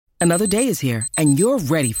Another day is here, and you're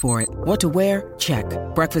ready for it. What to wear? Check.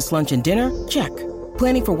 Breakfast, lunch, and dinner? Check.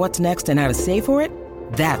 Planning for what's next and how to save for it?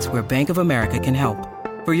 That's where Bank of America can help.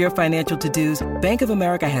 For your financial to-dos, Bank of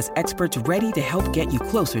America has experts ready to help get you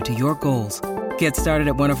closer to your goals. Get started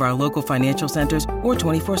at one of our local financial centers or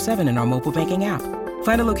 24/7 in our mobile banking app.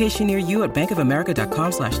 Find a location near you at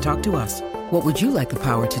bankofamerica.com/talktous. What would you like the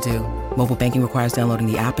power to do? Mobile banking requires downloading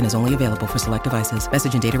the app and is only available for select devices.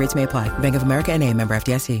 Message and data rates may apply. Bank of America N.A., member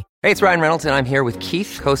FDIC. Hey, it's Ryan Reynolds, and I'm here with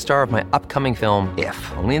Keith, co-star of my upcoming film,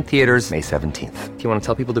 If, only in theaters May 17th. Do you want to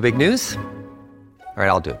tell people the big news? All right,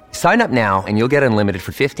 I'll do it. Sign up now and you'll get unlimited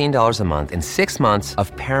for $15 a month and 6 months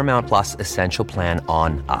of Paramount Plus Essential Plan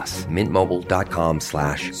on us.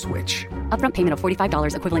 MintMobile.com/switch. Upfront payment of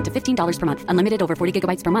 $45 equivalent to $15 per month. Unlimited over 40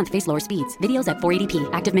 gigabytes per month. Face lower speeds. Videos at 480p.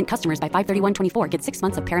 Active Mint customers by 531.24 get 6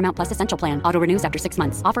 months of Paramount Plus Essential Plan. Auto renews after 6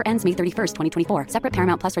 months. Offer ends May 31st, 2024. Separate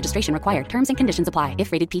Paramount Plus registration required. Terms and conditions apply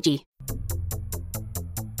if rated PG.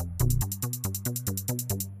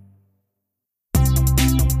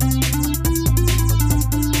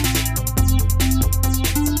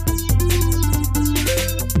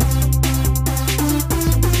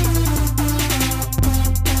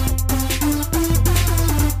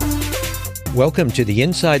 Welcome to the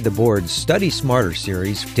Inside the Board Study Smarter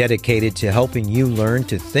series dedicated to helping you learn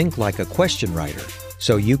to think like a question writer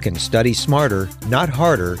so you can study smarter, not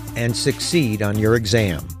harder, and succeed on your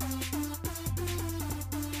exam.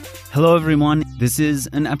 Hello, everyone. This is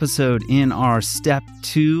an episode in our Step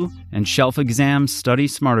 2 and Shelf Exam Study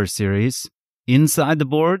Smarter series. Inside the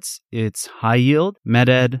Boards, it's high yield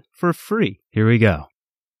med-ed for free. Here we go.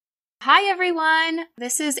 Hi, everyone.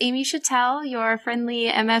 This is Amy Chattel, your friendly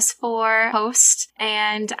MS4 host,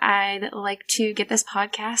 and I'd like to get this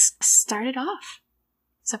podcast started off.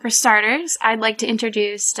 So for starters, I'd like to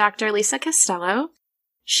introduce Dr. Lisa Costello.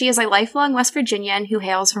 She is a lifelong West Virginian who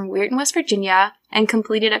hails from Weirton, West Virginia, and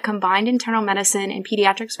completed a combined internal medicine and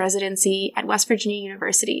pediatrics residency at West Virginia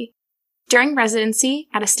University. During residency,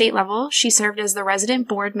 at a state level, she served as the resident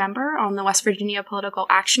board member on the West Virginia Political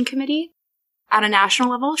Action Committee. At a national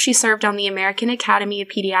level, she served on the American Academy of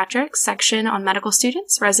Pediatrics section on medical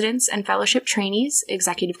students, residents, and fellowship trainees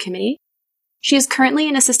executive committee. She is currently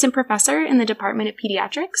an assistant professor in the Department of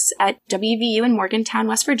Pediatrics at WVU in Morgantown,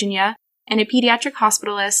 West Virginia, and a pediatric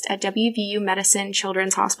hospitalist at WVU Medicine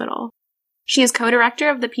Children's Hospital. She is co-director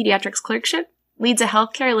of the Pediatrics Clerkship, leads a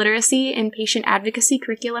healthcare literacy and patient advocacy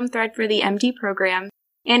curriculum thread for the MD program,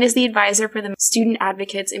 and is the advisor for the Student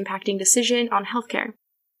Advocates Impacting Decision on Healthcare.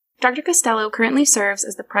 Dr. Costello currently serves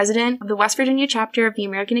as the president of the West Virginia chapter of the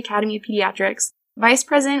American Academy of Pediatrics, vice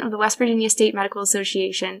president of the West Virginia State Medical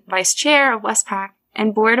Association, vice chair of WestPAC,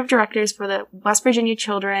 and board of directors for the West Virginia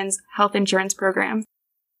Children's Health Insurance Program.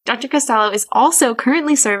 Dr. Costello is also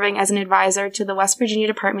currently serving as an advisor to the West Virginia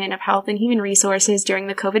Department of Health and Human Resources during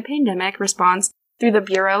the COVID pandemic response through the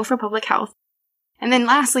Bureau for Public Health. And then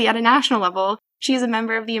lastly, at a national level, she is a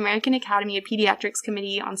member of the American Academy of Pediatrics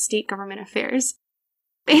Committee on State Government Affairs.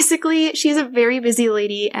 Basically, she's a very busy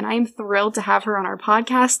lady, and I am thrilled to have her on our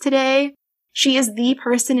podcast today. She is the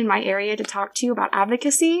person in my area to talk to about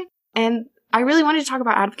advocacy, and I really wanted to talk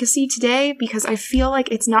about advocacy today because I feel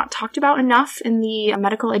like it's not talked about enough in the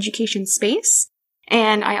medical education space,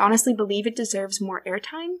 and I honestly believe it deserves more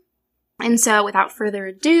airtime. And so, without further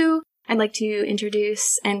ado, I'd like to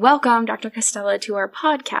introduce and welcome Dr. Costello to our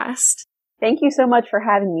podcast. Thank you so much for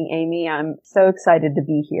having me, Amy. I'm so excited to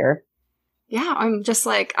be here. Yeah, I'm as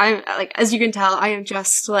you can tell, I am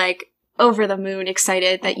just over the moon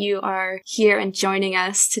excited that you are here and joining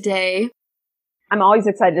us today. I'm always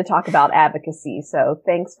excited to talk about advocacy, so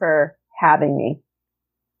thanks for having me.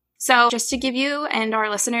 So just to give you and our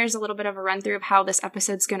listeners a little bit of a run through of how this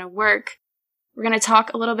episode's going to work, we're going to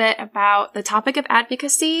talk a little bit about the topic of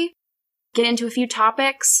advocacy, get into a few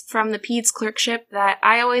topics from the PEDS clerkship that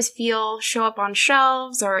I always feel show up on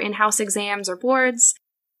shelves or in-house exams or boards,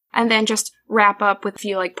 and then just wrap up with a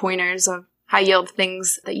few pointers of high-yield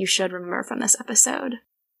things that you should remember from this episode.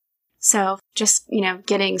 So just,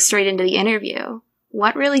 getting straight into the interview,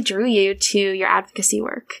 what really drew you to your advocacy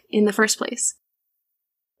work in the first place?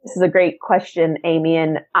 This is a great question, Amy,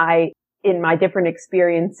 and I, in my different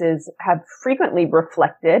experiences, have frequently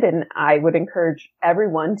reflected, and I would encourage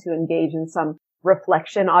everyone to engage in some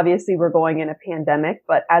reflection. Obviously, we're going in a pandemic,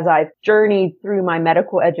 but as I've journeyed through my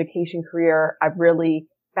medical education career, I've really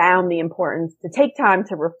found the importance to take time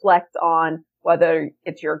to reflect on whether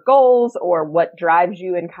it's your goals or what drives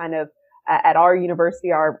you, and kind of at our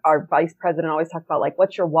university, our vice president always talks about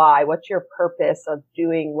what's your why? What's your purpose of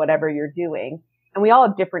doing whatever you're doing? And we all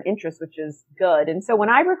have different interests, which is good. And so when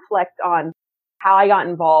I reflect on how I got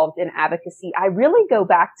involved in advocacy, I really go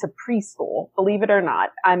back to preschool, believe it or not.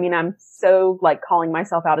 I mean, I'm so like calling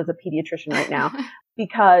myself out as a pediatrician right now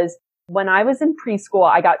because when I was in preschool,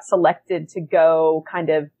 I got selected to go kind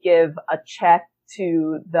of give a check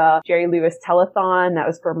to the Jerry Lewis Telethon that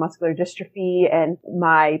was for muscular dystrophy, and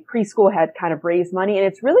my preschool had kind of raised money. And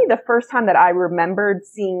it's really the first time that I remembered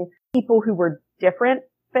seeing people who were different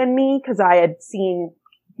than me, because I had seen,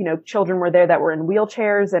 you know, children were there that were in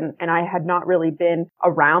wheelchairs, and I had not really been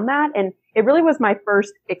around that. And it really was my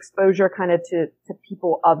first exposure kind of to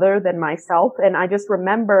people other than myself. And I just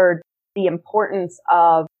remembered the importance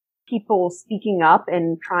of people speaking up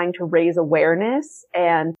and trying to raise awareness,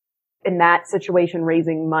 and in that situation,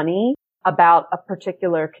 raising money about a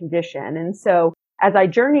particular condition. And so as I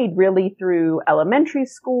journeyed really through elementary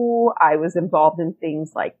school, I was involved in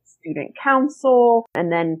things like student council,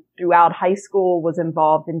 and then throughout high school was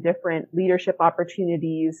involved in different leadership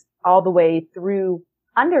opportunities all the way through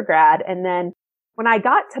undergrad. And then when I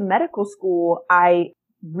got to medical school, I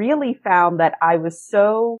really found that I was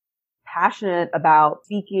so passionate about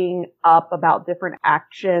speaking up about different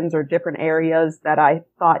actions or different areas that I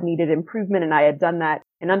thought needed improvement. And I had done that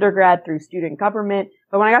in undergrad through student government.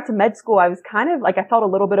 But when I got to med school, I was kind of like, I felt a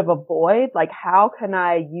little bit of a void. Like, how can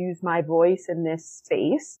I use my voice in this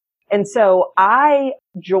space? And so I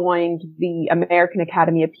joined the American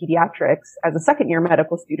Academy of Pediatrics as a second-year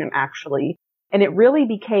medical student, actually. And it really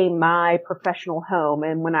became my professional home.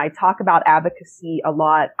 And when I talk about advocacy a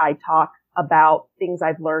lot, I talk about things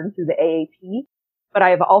I've learned through the AAP, but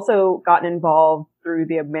I have also gotten involved through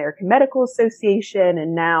the American Medical Association.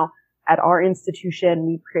 And now at our institution,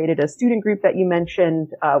 we've created a student group that you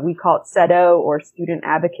mentioned. We call it SEDO, or Student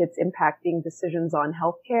Advocates Impacting Decisions on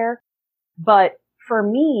Healthcare. But for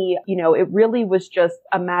me, you know, it really was just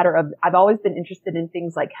a matter of, I've always been interested in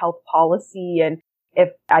things like health policy. And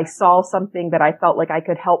if I saw something that I felt like I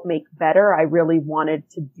could help make better, I really wanted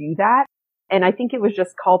to do that. And I think it was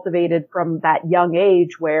just cultivated from that young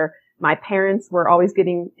age where my parents were always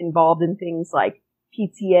getting involved in things like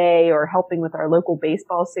PTA or helping with our local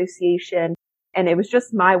baseball association. And it was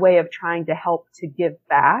just my way of trying to help to give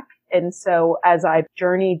back. And so as I've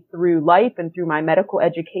journeyed through life and through my medical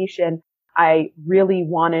education, I really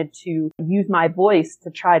wanted to use my voice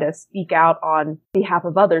to try to speak out on behalf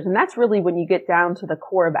of others. And that's really when you get down to the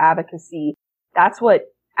core of advocacy. That's what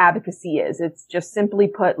advocacy is. It's just simply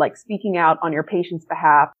put, like speaking out on your patient's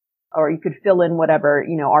behalf, or you could fill in whatever,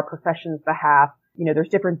 you know, our profession's behalf. You know, there's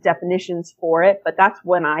different definitions for it, but that's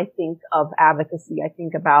when I think of advocacy. I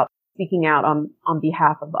think about speaking out on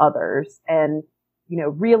behalf of others, and, you know,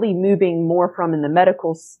 really moving more from in the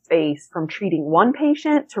medical space from treating one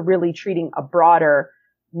patient to really treating a broader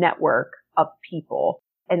network of people.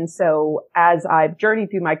 And so as I've journeyed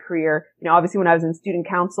through my career, you know, obviously when I was in student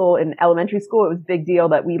council in elementary school, it was a big deal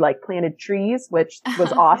that we like planted trees, which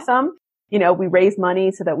was awesome. You know, we raised money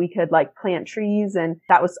so that we could like plant trees, and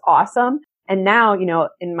that was awesome. And now, you know,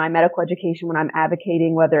 in my medical education, when I'm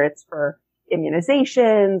advocating, whether it's for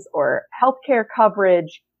immunizations or healthcare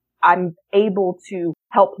coverage, I'm able to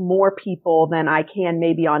help more people than I can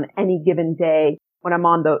maybe on any given day when I'm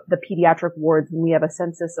on the pediatric wards and we have a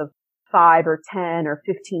census of 5 or 10 or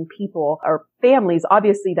 15 people or families.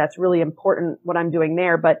 Obviously, that's really important what I'm doing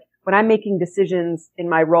there. But when I'm making decisions in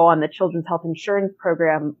my role on the Children's Health Insurance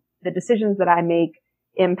Program, the decisions that I make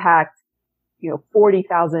impact, you know,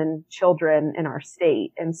 40,000 children in our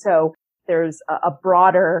state. And so there's a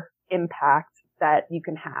broader impact that you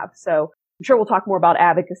can have. So I'm sure we'll talk more about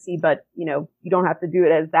advocacy, but, you know, you don't have to do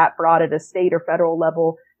it as that broad at a state or federal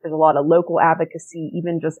level. There's a lot of local advocacy,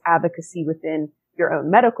 even just advocacy within your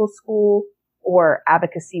own medical school or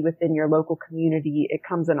advocacy within your local community. It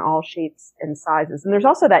comes in all shapes and sizes. And there's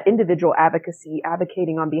also that individual advocacy,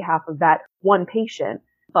 advocating on behalf of that one patient.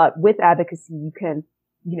 But with advocacy, you can,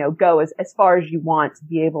 you know, go as far as you want to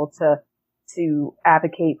be able to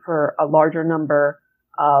advocate for a larger number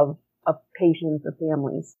of patients or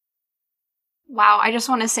families. Wow. I just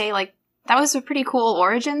want to say, like, that was a pretty cool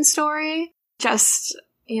origin story. Just,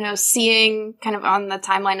 you know, seeing kind of on the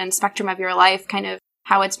timeline and spectrum of your life, kind of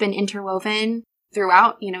how it's been interwoven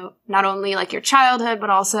throughout, you know, not only like your childhood, but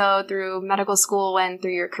also through medical school and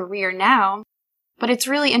through your career now. But it's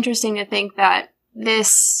really interesting to think that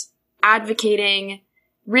this advocating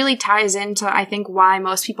really ties into, I think, why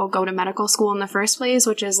most people go to medical school in the first place,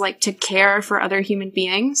 which is like to care for other human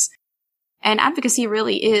beings. And advocacy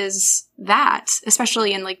really is that,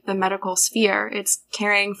 especially in like the medical sphere. It's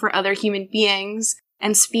caring for other human beings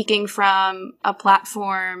and speaking from a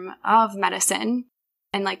platform of medicine.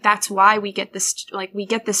 And like, that's why we get this, like, we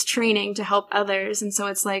get this training to help others. And so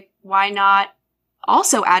it's like, why not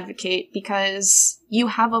also advocate because you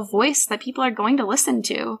have a voice that people are going to listen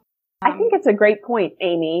to. I think it's a great point,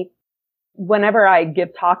 Amy. Whenever I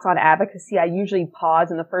give talks on advocacy, I usually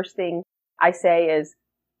pause, and the first thing I say is,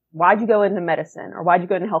 why'd you go into medicine, or why'd you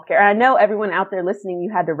go into healthcare? And I know everyone out there listening,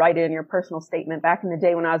 you had to write it in your personal statement. Back in the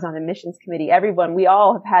day when I was on admissions committee, we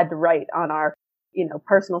all have had to write on our,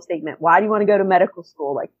 personal statement. Why do you want to go to medical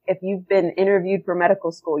school? Like, if you've been interviewed for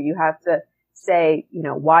medical school, you have to say,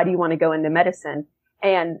 why do you want to go into medicine?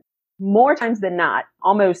 And more times than not,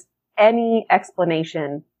 almost any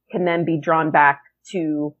explanation can then be drawn back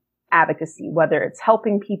to advocacy, whether it's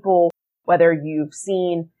helping people, whether you've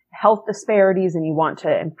seen health disparities and you want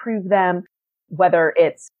to improve them, whether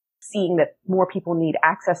it's seeing that more people need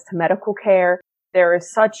access to medical care. There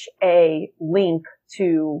is such a link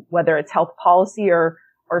to whether it's health policy or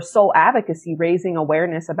sole advocacy, raising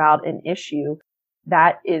awareness about an issue.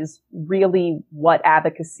 That is really what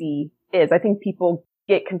advocacy is. I think people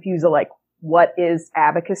get confused of like, what is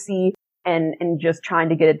advocacy? And just trying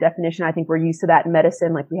to get a definition. I think we're used to that in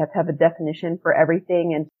medicine. Like, we have to have a definition for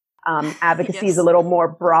everything. And advocacy is a little more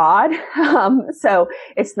broad. So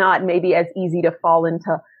it's not maybe as easy to fall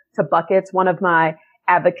into buckets. One of my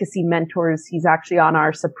advocacy mentors, he's actually on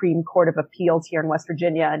our Supreme Court of Appeals here in West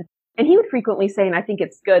Virginia. And he would frequently say, and I think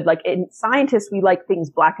it's good, like, in scientists, we like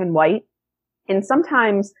things black and white. And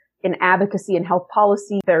sometimes in advocacy and health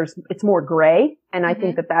policy, it's more gray. And I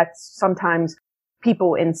think that's sometimes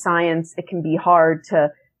people in science, it can be hard to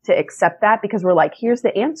accept that, because we're like, here's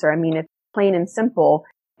the answer. I mean, it's plain and simple.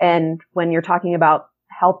 And when you're talking about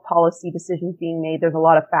health policy decisions being made, there's a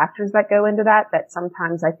lot of factors that go into that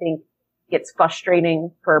sometimes I think gets frustrating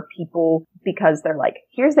for people, because they're like,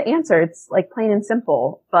 here's the answer. It's like plain and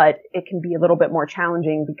simple, but it can be a little bit more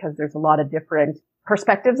challenging because there's a lot of different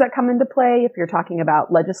perspectives that come into play if you're talking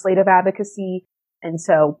about legislative advocacy. And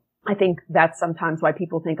so I think that's sometimes why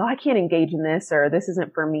people think, oh, I can't engage in this, or this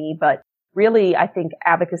isn't for me. But really, I think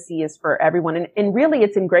advocacy is for everyone. And really,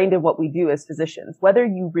 it's ingrained in what we do as physicians. Whether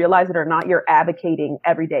you realize it or not, you're advocating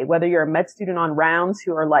every day. Whether you're a med student on rounds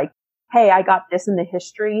who are like, hey, I got this in the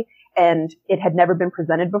history and it had never been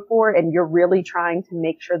presented before, and you're really trying to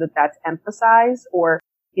make sure that that's emphasized, or,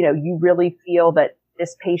 you really feel that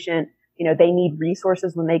this patient, they need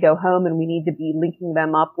resources when they go home, and we need to be linking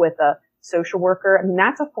them up with a social worker. I mean,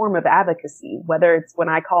 that's a form of advocacy, whether it's when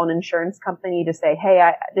I call an insurance company to say,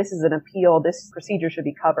 hey, this is an appeal, this procedure should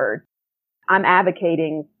be covered. I'm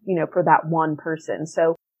advocating, for that one person.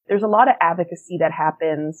 So there's a lot of advocacy that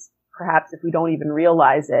happens, perhaps if we don't even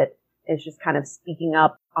realize it. It's just kind of speaking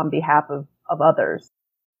up on behalf of others.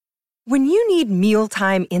 When you need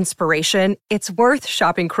mealtime inspiration, it's worth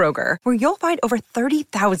shopping Kroger, where you'll find over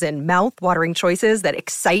 30,000 mouth-watering choices that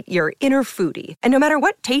excite your inner foodie. And no matter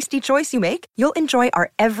what tasty choice you make, you'll enjoy our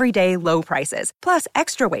everyday low prices, plus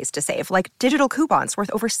extra ways to save, like digital coupons worth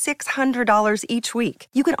over $600 each week.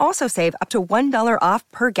 You can also save up to $1 off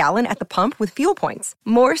per gallon at the pump with fuel points.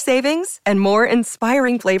 More savings and more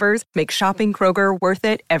inspiring flavors make shopping Kroger worth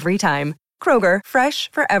it every time. Kroger, fresh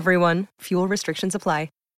for everyone. Fuel restrictions apply.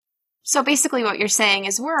 So basically what you're saying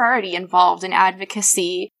is we're already involved in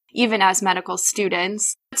advocacy, even as medical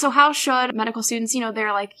students. So how should medical students,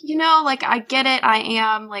 they're like, I get it. I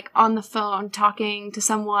am like on the phone talking to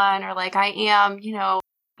someone, or like I am,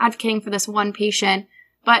 advocating for this one patient.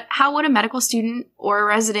 But how would a medical student or a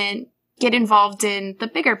resident get involved in the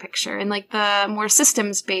bigger picture and like the more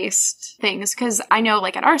systems-based things? Because I know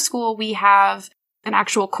like at our school, we have an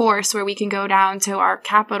actual course where we can go down to our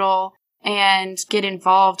Capitol and get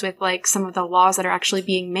involved with like some of the laws that are actually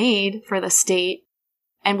being made for the state.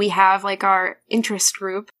 And we have like our interest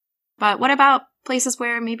group. But what about places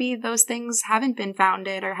where maybe those things haven't been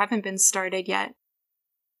founded or haven't been started yet?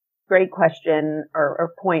 Great question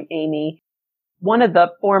or point, Amy. One of the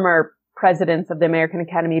former presidents of the American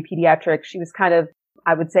Academy of Pediatrics, she was kind of,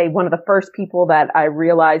 I would say, one of the first people that I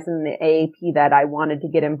realized in the AAP that I wanted to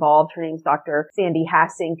get involved. Her name's Dr. Sandy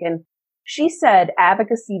Hassink. And she said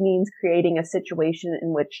advocacy means creating a situation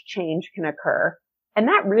in which change can occur. And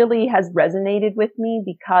that really has resonated with me,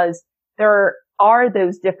 because there are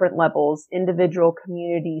those different levels: individual,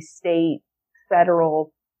 community, state,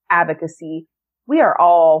 federal advocacy. We are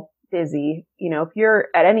all busy. If you're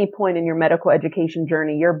at any point in your medical education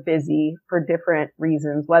journey, you're busy for different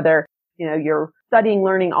reasons, whether you're studying,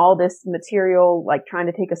 learning all this material, like trying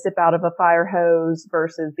to take a sip out of a fire hose,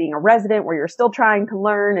 versus being a resident where you're still trying to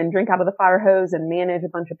learn and drink out of the fire hose and manage a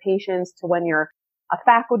bunch of patients, to when you're a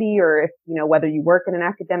faculty, or if, whether you work in an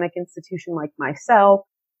academic institution like myself,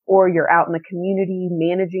 or you're out in the community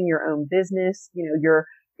managing your own business, you're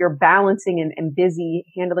balancing and busy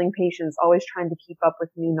handling patients, always trying to keep up with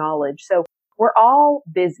new knowledge. So we're all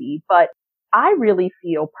busy, but I really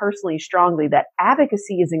feel personally strongly that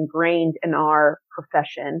advocacy is ingrained in our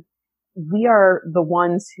profession. We are the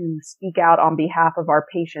ones who speak out on behalf of our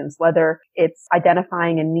patients, whether it's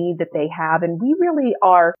identifying a need that they have. And we really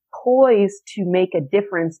are poised to make a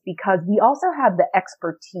difference because we also have the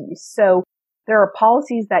expertise. So there are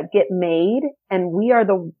policies that get made, and we are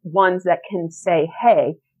the ones that can say,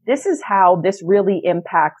 hey, this is how this really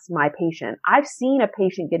impacts my patient. I've seen a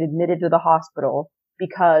patient get admitted to the hospital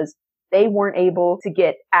because they weren't able to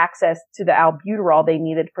get access to the albuterol they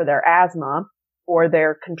needed for their asthma or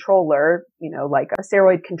their controller, like a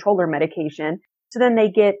steroid controller medication. So then they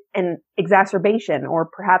get an exacerbation, or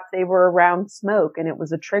perhaps they were around smoke and it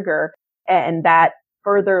was a trigger, and that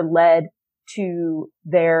further led to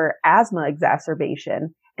their asthma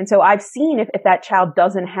exacerbation. And so I've seen if that child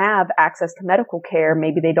doesn't have access to medical care,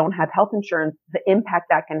 maybe they don't have health insurance, the impact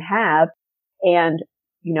that can have. And,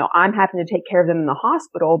 I'm having to take care of them in the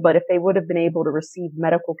hospital, but if they would have been able to receive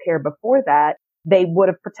medical care before that, they would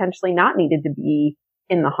have potentially not needed to be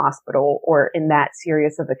in the hospital or in that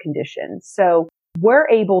serious of a condition. So we're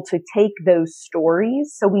able to take those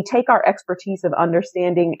stories. So we take our expertise of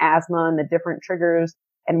understanding asthma and the different triggers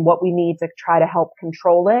and what we need to try to help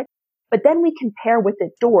control it. But then we can pair with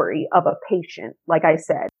the story of a patient. Like I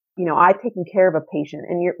said, I've taken care of a patient,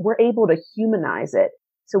 and we're able to humanize it.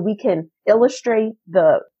 So we can illustrate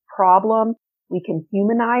the problem, we can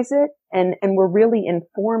humanize it, and we're really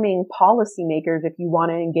informing policymakers if you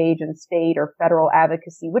want to engage in state or federal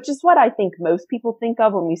advocacy, which is what I think most people think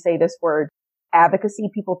of when we say this word advocacy.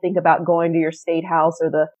 People think about going to your state house or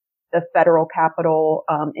the federal capitol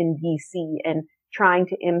in DC and trying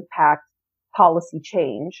to impact policy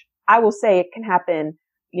change. I will say it can happen,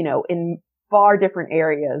 in far different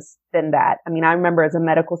areas than that. I mean, I remember as a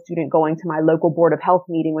medical student going to my local board of health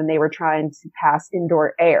meeting when they were trying to pass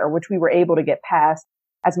indoor air, which we were able to get passed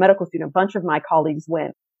as a medical student. A bunch of my colleagues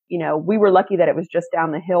went. We were lucky that it was just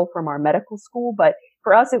down the hill from our medical school, but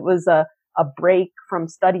for us, it was a break from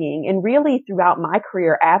studying. And really throughout my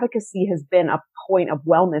career, advocacy has been a point of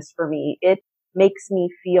wellness for me. It makes me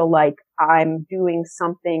feel like I'm doing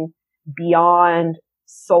something beyond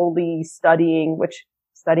solely studying, which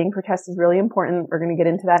studying for tests is really important. We're going to get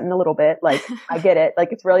into that in a little bit. Like, I get it. Like,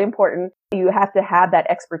 it's really important. You have to have that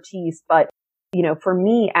expertise. But, for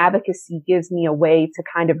me, advocacy gives me a way to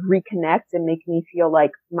kind of reconnect and make me feel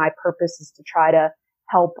like my purpose is to try to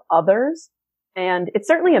help others. And it's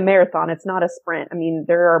certainly a marathon. It's not a sprint. I mean,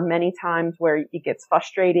 there are many times where it gets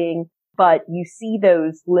frustrating, but you see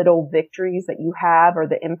those little victories that you have or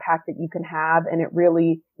the impact that you can have, and it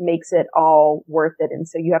really makes it all worth it. And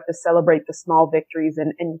so you have to celebrate the small victories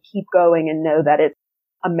and keep going and know that it's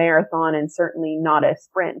a marathon and certainly not a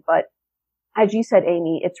sprint. But as you said,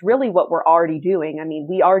 Amy, it's really what we're already doing. I mean,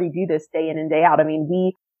 we already do this day in and day out. I mean,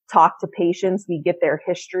 we talk to patients, we get their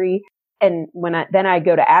history. And when I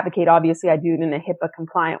go to advocate, obviously I do it in a HIPAA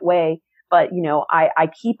compliant way. But, I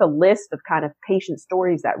keep a list of kind of patient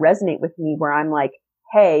stories that resonate with me where I'm like,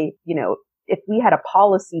 hey, if we had a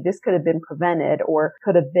policy, this could have been prevented or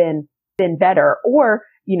could have been better. Or,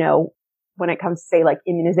 when it comes to say like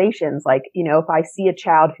immunizations, like, if I see a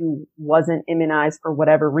child who wasn't immunized for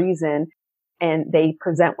whatever reason and they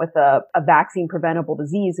present with a vaccine preventable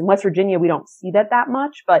disease. In West Virginia, we don't see that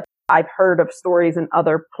much, but I've heard of stories in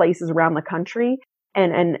other places around the country.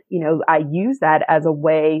 And, I use that as a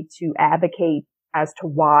way to advocate as to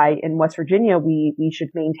why in West Virginia, we should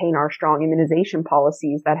maintain our strong immunization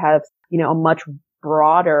policies that have, a much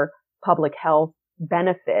broader public health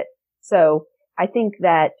benefit. So I think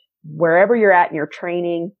that wherever you're at in your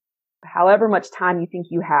training, however much time you think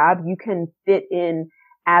you have, you can fit in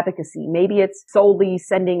advocacy. Maybe it's solely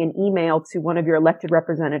sending an email to one of your elected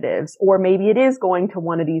representatives, or maybe it is going to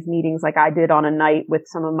one of these meetings like I did on a night with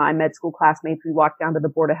some of my med school classmates. We walked down to the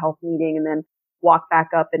Board of Health meeting and then walked back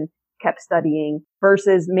up and kept studying,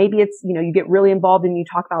 versus maybe it's, you get really involved and you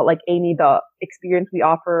talk about, like Amy, the experience we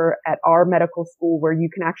offer at our medical school where you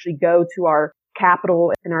can actually go to our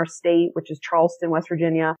capital in our state, which is Charleston, West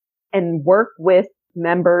Virginia, and work with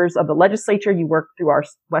members of the legislature. You work through our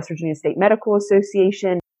West Virginia State Medical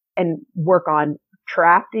Association and work on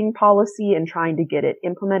drafting policy and trying to get it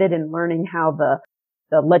implemented and learning how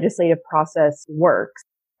the legislative process works,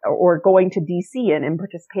 or going to DC and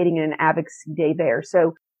participating in an advocacy day there.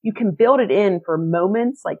 So you can build it in for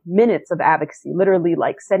moments, like minutes of advocacy, literally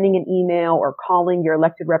like sending an email or calling your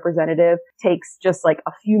elected representative takes just like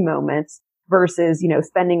a few moments. Versus,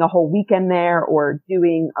 spending a whole weekend there or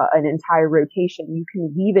doing an entire rotation. You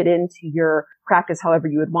can weave it into your practice however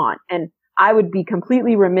you would want. And I would be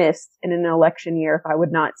completely remiss in an election year if I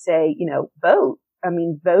would not say, vote. I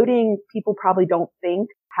mean, voting, people probably don't think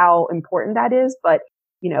how important that is, but,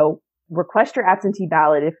 request your absentee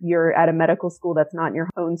ballot if you're at a medical school that's not in your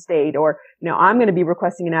own state, or, I'm going to be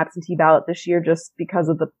requesting an absentee ballot this year just because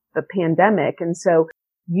of the pandemic. And so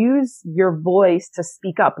use your voice to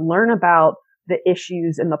speak up, learn about the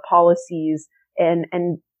issues and the policies, and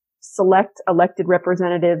select elected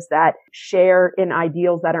representatives that share in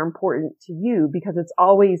ideals that are important to you, because it's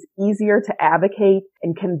always easier to advocate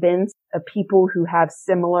and convince people who have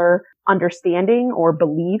similar understanding or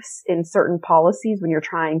beliefs in certain policies when you're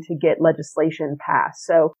trying to get legislation passed.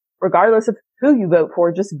 So regardless of who you vote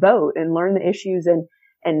for, just vote and learn the issues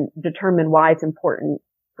and determine why it's important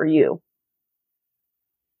for you.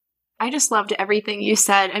 I just loved everything you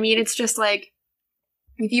said. I mean, it's just like,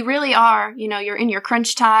 if you really are, you're in your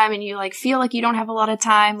crunch time and you feel like you don't have a lot of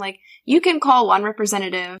time, you can call one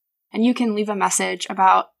representative and you can leave a message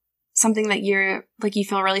about something that you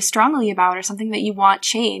feel really strongly about, or something that you want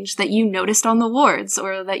changed, that you noticed on the wards,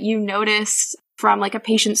 or that you noticed from a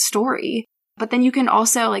patient's story. But then you can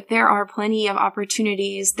also, there are plenty of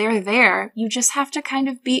opportunities. They're there. You just have to kind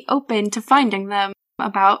of be open to finding them,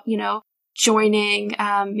 about, joining,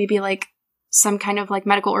 maybe some kind of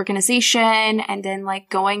medical organization, and then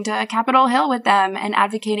going to Capitol Hill with them and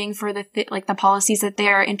advocating for the policies that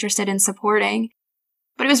they're interested in supporting.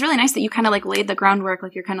 But it was really nice that you kind of laid the groundwork.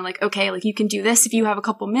 You're kind of okay, you can do this if you have a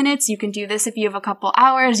couple minutes, you can do this if you have a couple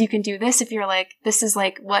hours, you can do this if you're this is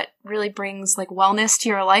what really brings wellness to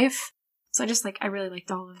your life. So I really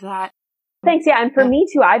liked all of that. Thanks. Yeah. And for me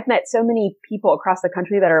too, I've met so many people across the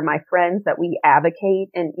country that are my friends that we advocate,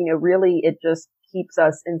 and, really it just keeps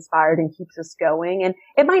us inspired and keeps us going. And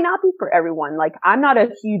it might not be for everyone. I'm not a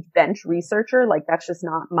huge bench researcher. That's just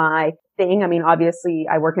not my thing. I mean, obviously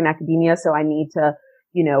I work in academia, so I need to,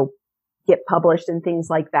 get published and things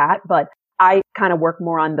like that. But I kind of work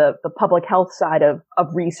more on the public health side of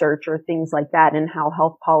research or things like that, and how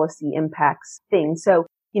health policy impacts things. So,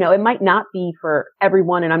 it might not be for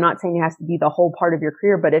everyone, and I'm not saying it has to be the whole part of your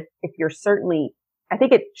career, but if you're certainly, I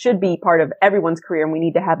think it should be part of everyone's career, and we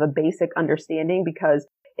need to have a basic understanding, because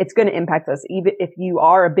it's going to impact us. Even if you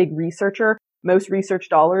are a big researcher, most research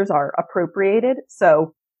dollars are appropriated.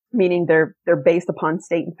 So meaning they're based upon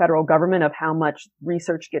state and federal government of how much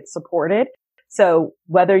research gets supported. So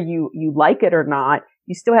whether you like it or not,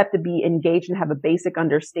 you still have to be engaged and have a basic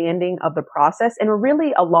understanding of the process. And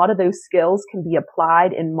really a lot of those skills can be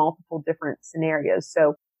applied in multiple different scenarios.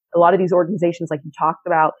 So a lot of these organizations, like you talked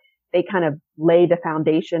about, they kind of lay the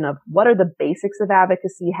foundation of what are the basics of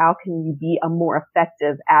advocacy? How can you be a more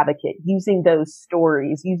effective advocate using those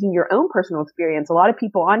stories, using your own personal experience? A lot of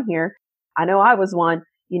people on here, I know I was one,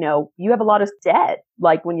 you have a lot of debt,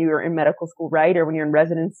 when you were in medical school, right? Or when you're in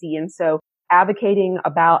residency. And so advocating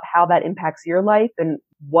about how that impacts your life and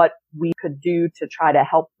what we could do to try to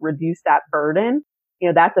help reduce that burden,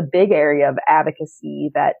 that's a big area of advocacy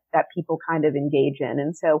that people kind of engage in.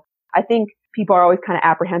 And so I think people are always kind of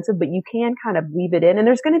apprehensive, but you can kind of weave it in. And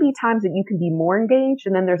there's going to be times that you can be more engaged.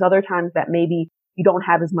 And then there's other times that maybe you don't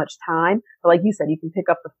have as much time. But like you said, you can pick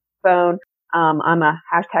up the phone. I'm a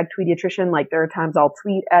hashtag tweetiatrician. There are times I'll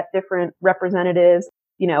tweet at different representatives,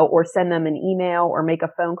 or send them an email or make a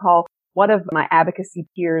phone call. One of my advocacy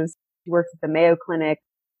peers, she works at the Mayo Clinic,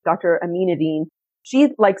 Dr. Aminuddin, she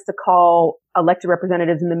likes to call elected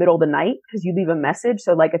representatives in the middle of the night because you leave a message.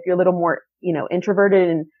 So if you're a little more, introverted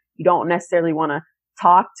and you don't necessarily want to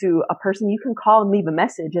talk to a person, you can call and leave a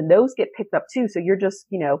message, and those get picked up too. So you're just,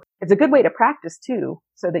 it's a good way to practice too,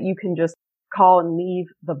 so that you can just call and leave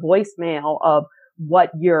the voicemail of what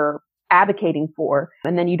you're advocating for.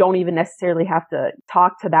 And then you don't even necessarily have to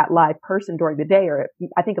talk to that live person during the day. Or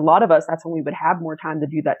I think a lot of us, that's when we would have more time to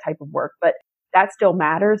do that type of work, but that still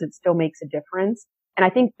matters. It still makes a difference. And I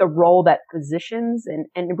think the role that physicians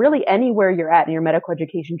and really anywhere you're at in your medical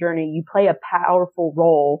education journey, you play a powerful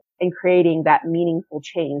role in creating that meaningful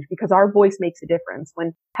change, because our voice makes a difference.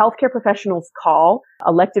 When healthcare professionals call,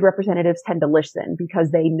 elected representatives tend to listen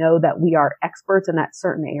because they know that we are experts in that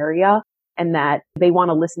certain area and that they want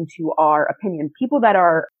to listen to our opinion. People that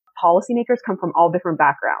are policymakers come from all different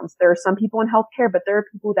backgrounds. There are some people in healthcare, but there are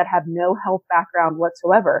people that have no health background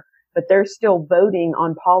whatsoever, but they're still voting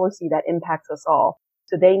on policy that impacts us all.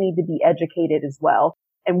 So they need to be educated as well.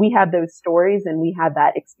 And we have those stories and we have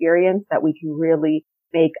that experience that we can really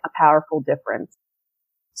make a powerful difference.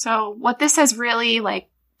 So what this has really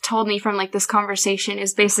told me from this conversation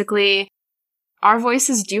is basically our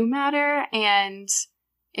voices do matter. And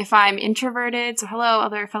if I'm introverted, so hello,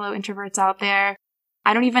 other fellow introverts out there,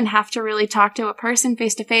 I don't even have to really talk to a person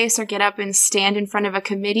face to face or get up and stand in front of a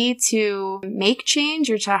committee to make change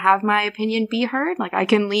or to have my opinion be heard. I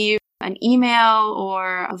can leave an email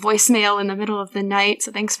or a voicemail in the middle of the night.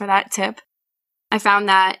 So thanks for that tip. I found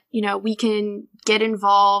that, we can get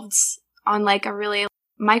involved on like a really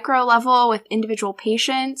micro level with individual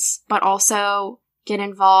patients, but also get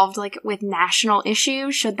involved like with national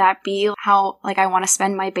issues, should that be how like I want to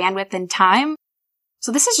spend my bandwidth and time.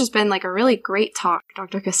 So this has just been like a really great talk,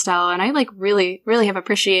 Dr. Castell, and I like really, really have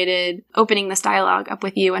appreciated opening this dialogue up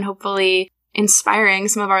with you and hopefully inspiring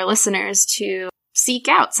some of our listeners to seek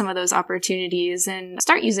out some of those opportunities and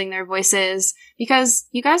start using their voices, because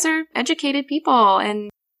you guys are educated people and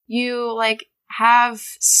you like have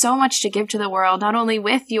so much to give to the world, not only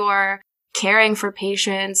with your caring for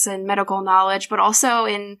patients and medical knowledge, but also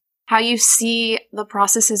in how you see the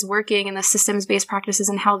processes working and the systems-based practices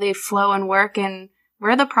and how they flow and work and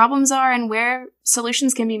where the problems are and where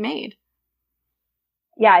solutions can be made.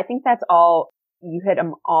 Yeah, I think that's all. You hit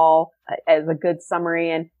them all as a good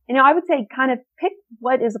summary. And, I would say kind of pick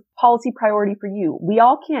what is a policy priority for you. We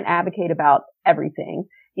all can't advocate about everything.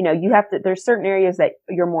 There's certain areas that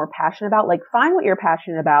you're more passionate about, like find what you're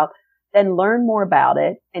passionate about, then learn more about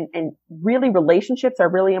it. And really relationships are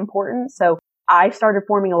really important. So I started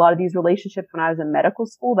forming a lot of these relationships when I was in medical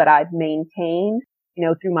school that I've maintained,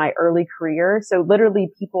 through my early career. So literally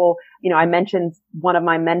people, I mentioned one of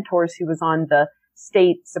my mentors who was on the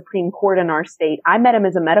state Supreme Court in our state. I met him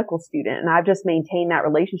as a medical student and I've just maintained that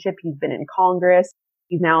relationship. He's been in Congress.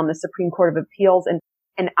 He's now in the Supreme Court of Appeals.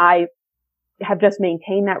 And I have just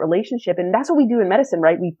maintained that relationship. And that's what we do in medicine,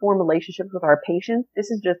 right? We form relationships with our patients.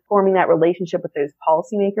 This is just forming that relationship with those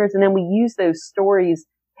policymakers. And then we use those stories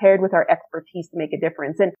paired with our expertise to make a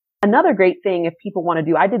difference. And another great thing, if people want to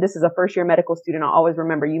do, I did this as a first year medical student. I'll always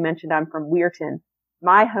remember, you mentioned I'm from Weirton.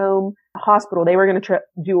 My home hospital, they were going to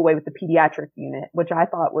do away with the pediatric unit, which I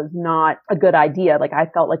thought was not a good idea. Like I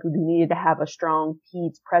felt like we needed to have a strong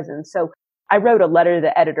peds presence. So I wrote a letter to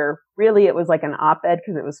the editor. Really, it was like an op-ed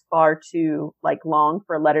because it was far too like long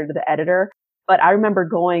for a letter to the editor. But I remember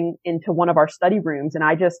going into one of our study rooms and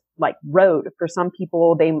I just like wrote. For some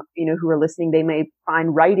people, they, who are listening, they may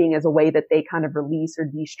find writing as a way that they kind of release or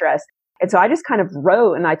de-stress. And so I just kind of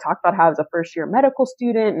wrote and I talked about how I was a first year medical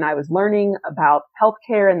student and I was learning about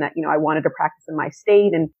healthcare and that, I wanted to practice in my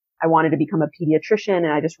state and I wanted to become a pediatrician.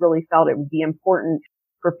 And I just really felt it would be important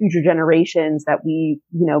for future generations that we,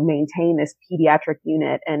 maintain this pediatric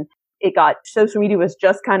unit. And it got, social media was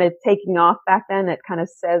just kind of taking off back then. It kind of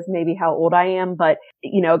says maybe how old I am, but,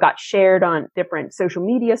 it got shared on different social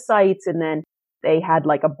media sites. And then they had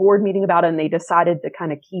like a board meeting about it and they decided to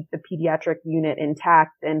kind of keep the pediatric unit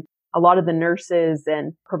intact. And a lot of the nurses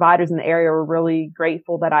and providers in the area were really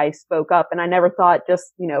grateful that I spoke up. And I never thought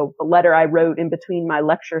just, the letter I wrote in between my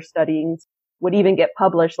lecture studyings would even get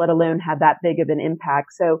published, let alone have that big of an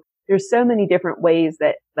impact. So there's so many different ways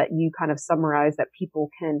that you kind of summarize that people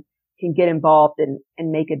can get involved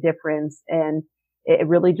and make a difference. And it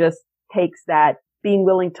really just takes that being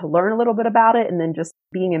willing to learn a little bit about it and then just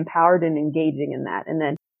being empowered and engaging in that. And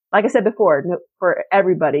then, like I said before, for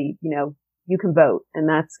everybody, you can vote. And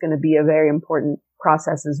that's going to be a very important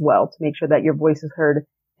process as well to make sure that your voice is heard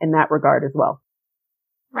in that regard as well.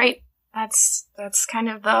 Right. That's kind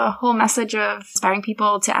of the whole message of inspiring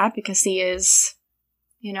people to advocacy is,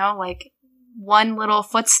 like one little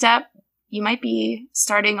footstep. You might be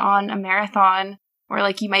starting on a marathon or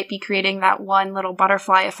like you might be creating that one little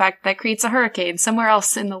butterfly effect that creates a hurricane somewhere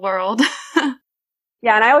else in the world.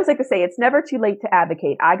 Yeah, and I always like to say it's never too late to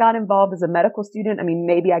advocate. I got involved as a medical student. I mean,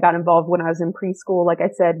 maybe I got involved when I was in preschool. Like I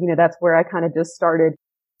said, that's where I kind of just started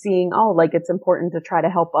seeing, it's important to try to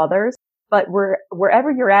help others. But wherever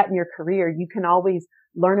you're at in your career, you can always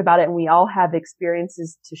learn about it. And we all have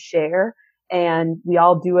experiences to share and we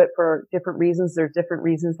all do it for different reasons. There's different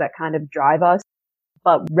reasons that kind of drive us,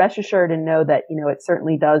 but rest assured and know that, it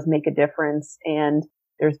certainly does make a difference. And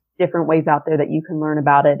there's different ways out there that you can learn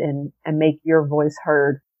about it and make your voice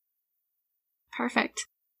heard. Perfect.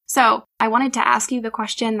 So I wanted to ask you the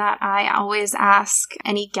question that I always ask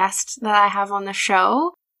any guest that I have on the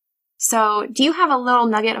show. So do you have a little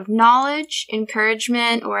nugget of knowledge,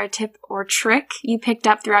 encouragement, or a tip or trick you picked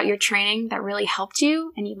up throughout your training that really helped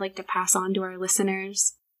you and you'd like to pass on to our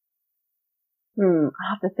listeners? I'll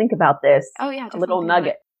have to think about this. Oh yeah. A little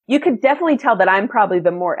nugget. You could definitely tell that I'm probably the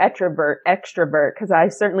more extrovert because I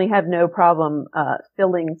certainly have no problem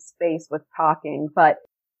filling space with talking. But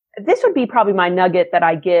this would be probably my nugget that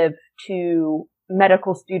I give to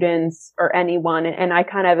medical students or anyone. And I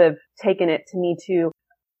kind of have taken it to me too.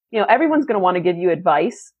 Everyone's going to want to give you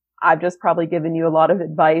advice. I've just probably given you a lot of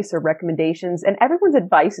advice or recommendations. And everyone's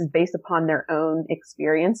advice is based upon their own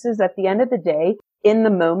experiences. At the end of the day, in the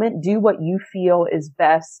moment, do what you feel is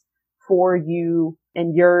best for you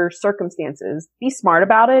and your circumstances. Be smart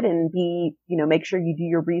about it and make sure you do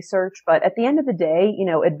your research. But at the end of the day,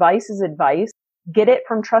 advice is advice. Get it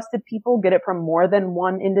from trusted people, get it from more than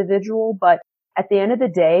one individual. But at the end of the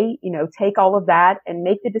day, take all of that and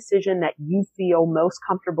make the decision that you feel most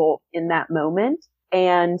comfortable in that moment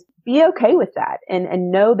and be okay with that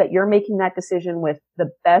and know that you're making that decision with the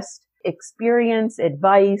best experience,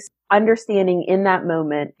 advice, understanding in that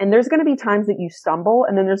moment. And there's going to be times that you stumble,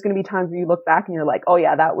 and then there's going to be times where you look back and you're like, oh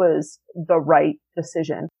yeah, that was the right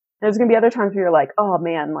decision. And there's going to be other times where you're like, oh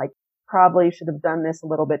man, probably should have done this a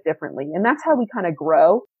little bit differently. And that's how we kind of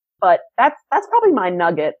grow. But that's probably my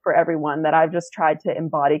nugget for everyone that I've just tried to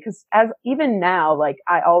embody. Cause even now,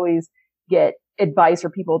 I always get advice or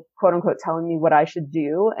people quote unquote telling me what I should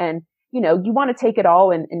do. And, you want to take it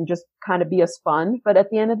all and just kind of be a sponge. But at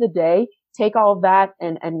the end of the day, take all of that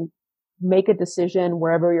and make a decision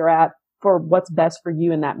wherever you're at for what's best for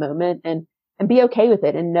you in that moment and be okay with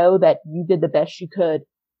it and know that you did the best you could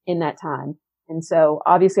in that time. And so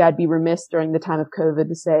obviously I'd be remiss during the time of COVID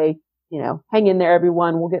to say, hang in there,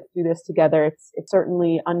 everyone. We'll get through this together. It's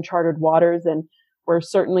certainly uncharted waters, and we're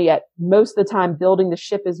certainly at most of the time building the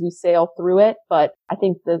ship as we sail through it. But I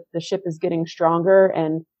think the ship is getting stronger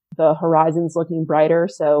and the horizon's looking brighter.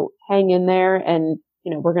 So hang in there and,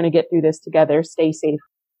 we're going to get through this together. Stay safe.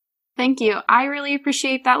 Thank you. I really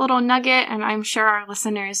appreciate that little nugget, and I'm sure our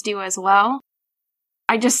listeners do as well.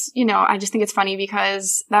 I just think it's funny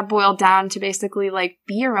because that boiled down to basically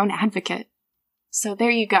be your own advocate. So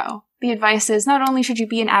there you go. The advice is not only should you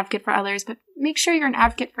be an advocate for others, but make sure you're an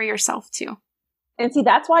advocate for yourself too. And see,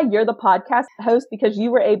 that's why you're the podcast host, because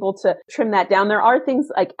you were able to trim that down. There are things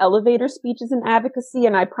like elevator speeches and advocacy,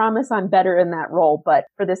 and I promise I'm better in that role. But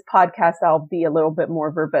for this podcast, I'll be a little bit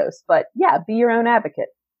more verbose. But yeah, be your own advocate.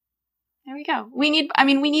 There we go. We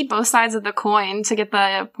need both sides of the coin to get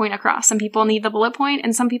the point across. Some people need the bullet point,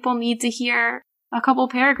 and some people need to hear a couple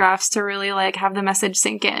paragraphs to really have the message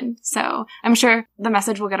sink in. So I'm sure the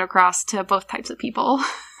message will get across to both types of people.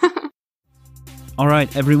 All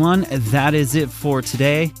right, everyone, that is it for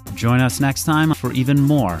today. Join us next time for even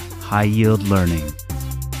more high yield learning.